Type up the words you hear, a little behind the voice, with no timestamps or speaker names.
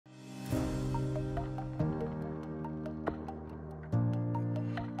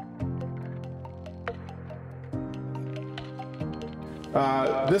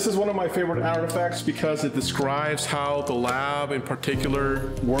This is one of my favorite artifacts because it describes how the lab in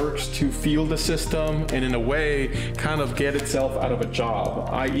particular works to field the system and in a way kind of get itself out of a job,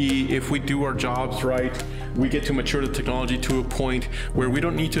 i.e. if we do our jobs right, we get to mature the technology to a point where we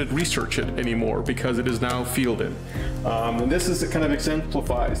don't need to research it anymore because it is now fielded. And this is, it kind of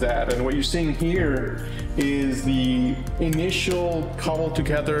exemplifies that. And what you're seeing here is the initial cobbled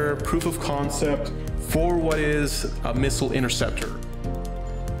together proof of concept for what is a missile interceptor.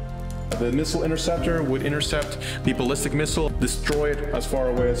 The missile interceptor would intercept the ballistic missile, destroy it as far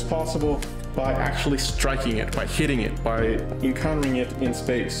away as possible by actually striking it, by hitting it, by encountering it in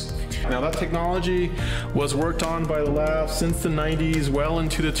space. Now that technology was worked on by the lab since the 90s, well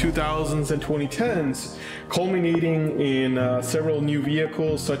into the 2000s and 2010s, culminating in several new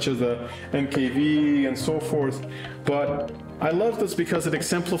vehicles such as the MKV and so forth. But I love this because it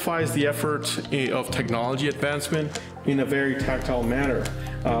exemplifies the effort of technology advancement in a very tactile manner.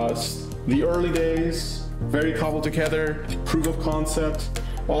 The early days, very cobbled together, proof of concept,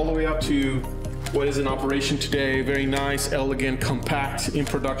 all the way up to what is in operation today, very nice, elegant, compact in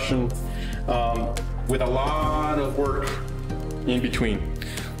production, with a lot of work in between.